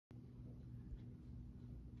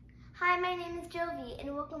Hi, my name is Jovi,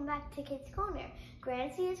 and welcome back to Kidz Korner.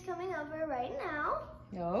 Grancy is coming over right now.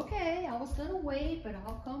 Okay, I was gonna wait, but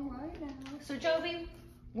I'll come right now. So Jovi,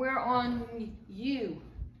 we're on you.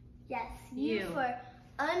 Yes, you for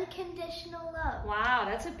unconditional love. Wow,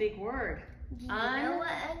 that's a big word. Do you know what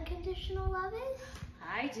unconditional love is?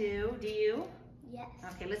 I do. Do you? Yes.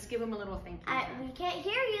 Okay, let's give them a little thinking. We can't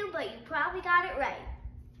hear you, but you probably got it right.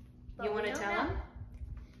 But you want to tell them?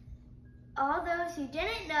 All those who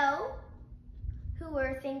didn't know, who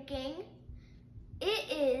were thinking, it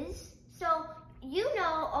is, so you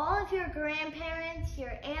know all of your grandparents,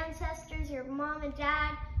 your ancestors, your mom and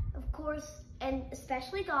dad, of course, and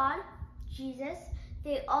especially God, Jesus,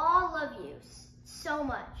 they all love you so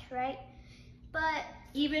much, right? But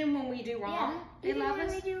even when we do wrong, they love us? Even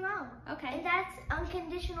when we do wrong. Okay. And that's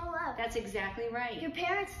unconditional love. That's exactly right. Your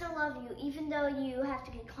parents still love you, even though you have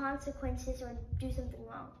to get consequences or do something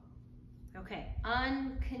wrong. Okay,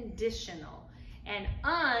 unconditional. And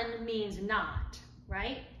un means not,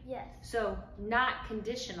 right? Yes. So not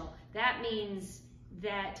conditional. That means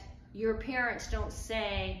that your parents don't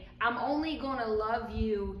say, I'm only going to love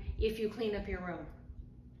you if you clean up your room.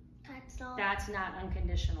 That's not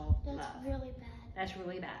unconditional love. That's really bad. That's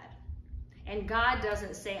really bad. And God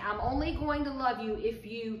doesn't say, I'm only going to love you if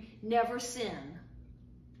you never sin.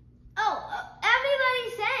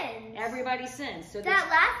 Everybody sins. Everybody sins. So that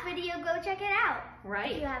last video, go check it out.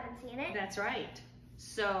 Right. If you haven't seen it. That's right.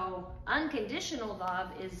 So unconditional love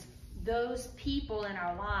is those people in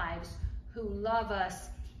our lives who love us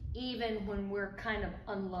even when we're kind of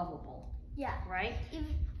unlovable. Yeah. Right?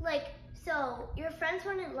 So your friends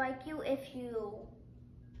wouldn't like you if you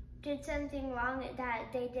did something wrong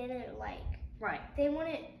that they didn't like. Right. They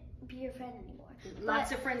wouldn't be your friend anymore.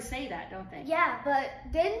 Lots of friends say that, don't they? Yeah, but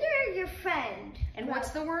then they're your friend. And what's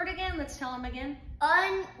the word again? Let's tell them again.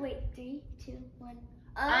 Wait, 3, 2, 1.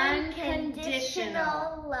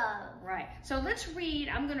 Unconditional love. Right. So let's read,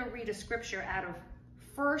 I'm going to read a scripture out of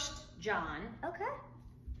 1 John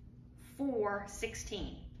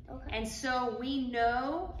 4:16. Okay. And so we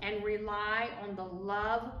know and rely on the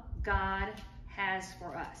love God has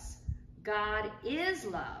for us. God is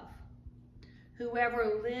love.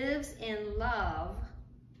 Whoever lives in love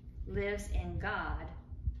lives in God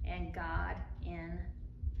and God in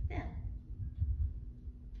them.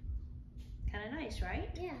 Kind of nice, right?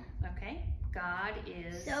 Yeah. Okay. God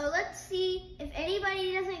is... So let's see if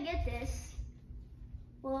anybody doesn't get this.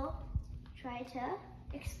 We'll try to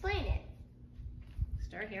explain it.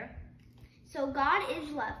 Start here. So God is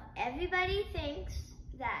love. Everybody thinks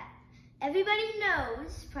that, everybody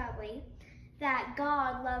knows probably that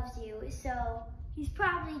God loves you. So he's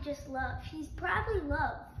probably just love. He's probably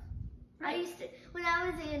love. Right. When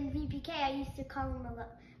I was in VPK, I used to call him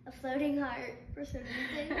a floating heart for some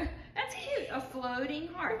reason. That's cute, a floating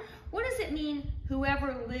heart. What does it mean,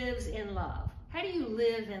 whoever lives in love? How do you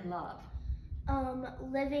live in love?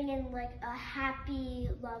 Living in a happy,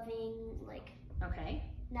 loving,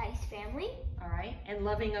 nice family. All right, and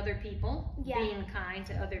loving other people, being kind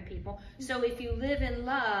to other people. So if you live in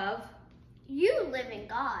love, you live in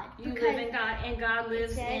God. You live in God, and God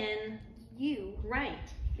lives in you. Right.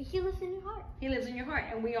 But he lives in your heart. He lives in your heart,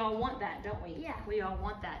 and we all want that, don't we? Yeah. We all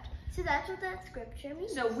want that. So that's what that scripture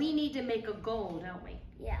means. So we need to make a goal, don't we?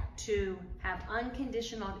 Yeah. To have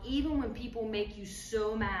unconditional, even when people make you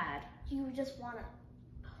so mad. You just want to.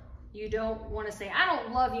 You don't want to say, I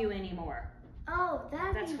don't love you anymore. Oh,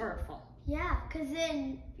 that's hurtful. Yeah, because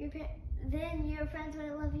then your friends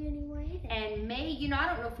wouldn't love you anymore either. And I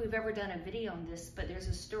don't know if we've ever done a video on this, but there's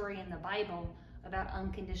a story in the Bible about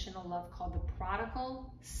unconditional love called the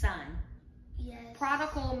Prodigal Son. Yes.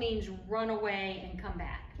 Prodigal means run away and come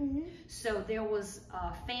back. Mm-hmm. So there was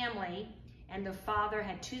a family, and the father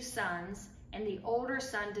had 2 sons, and the older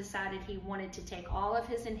son decided he wanted to take all of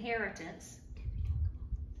his inheritance.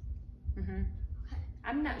 Mm-hmm.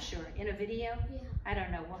 I'm not sure. In a video? Yeah. I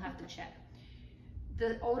don't know. We'll have to check.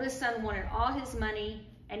 The oldest son wanted all his money,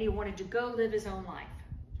 and he wanted to go live his own life.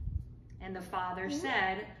 And the father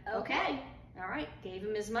said, okay. All right. Gave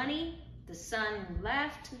him his money. The son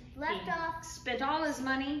left. He off. Spent all his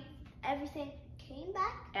money. Everything came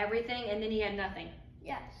back. Everything, and then he had nothing.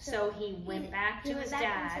 Yeah. So he went back to his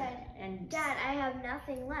dad and said, Dad, I have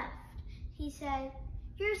nothing left. He said,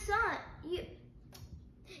 your son,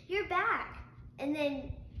 you're back. And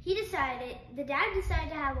then the dad decided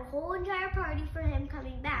to have a whole entire party for him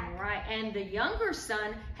coming back. Right, and the younger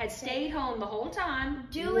son had stayed home the whole time,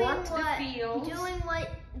 worked the fields. Doing what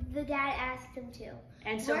the dad asked him to.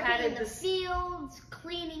 And so working in the fields,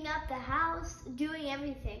 cleaning up the house, doing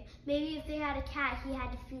everything. Maybe if they had a cat, he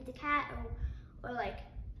had to feed the cat or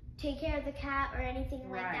take care of the cat or anything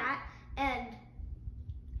like that. And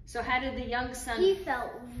so how did the young son... He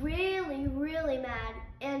felt really, really mad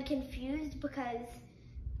and confused because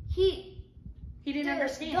he didn't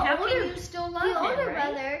understand. How can you still love him, The older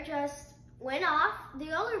brother just went off.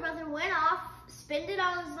 The older brother went off, spent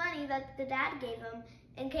all his money that the dad gave him,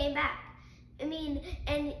 and came back. I mean,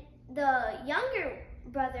 and the younger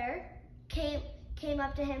brother came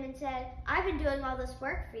up to him and said, "I've been doing all this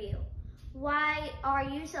work for you. Why are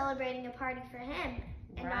you celebrating a party for him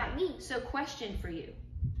and not me?" So question for you.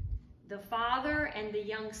 The father and the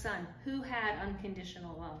young son, who had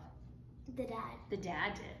unconditional love? The dad. The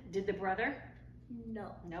dad did. Did the brother?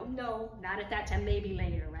 No. Nope. No. Not at that time, maybe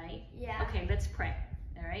later, right? Yeah. Okay, let's pray.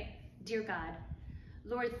 All right? Dear God,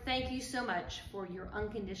 Lord, thank you so much for your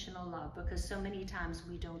unconditional love, because so many times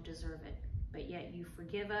we don't deserve it, but yet you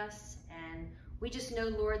forgive us, and we just know,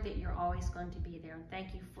 Lord, that you're always going to be there. And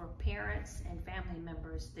thank you for parents and family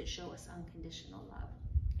members that show us unconditional love.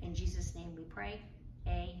 In Jesus' name we pray.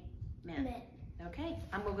 Amen. Amen. Okay,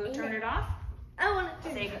 I'm going to go turn it off. I want to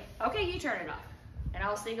turn it off. Okay, you turn it off. And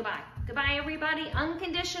I'll say goodbye. Goodbye, everybody.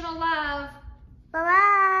 Unconditional love.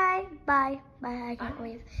 Bye-bye. Bye. Bye. I can't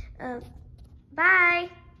wave. Bye.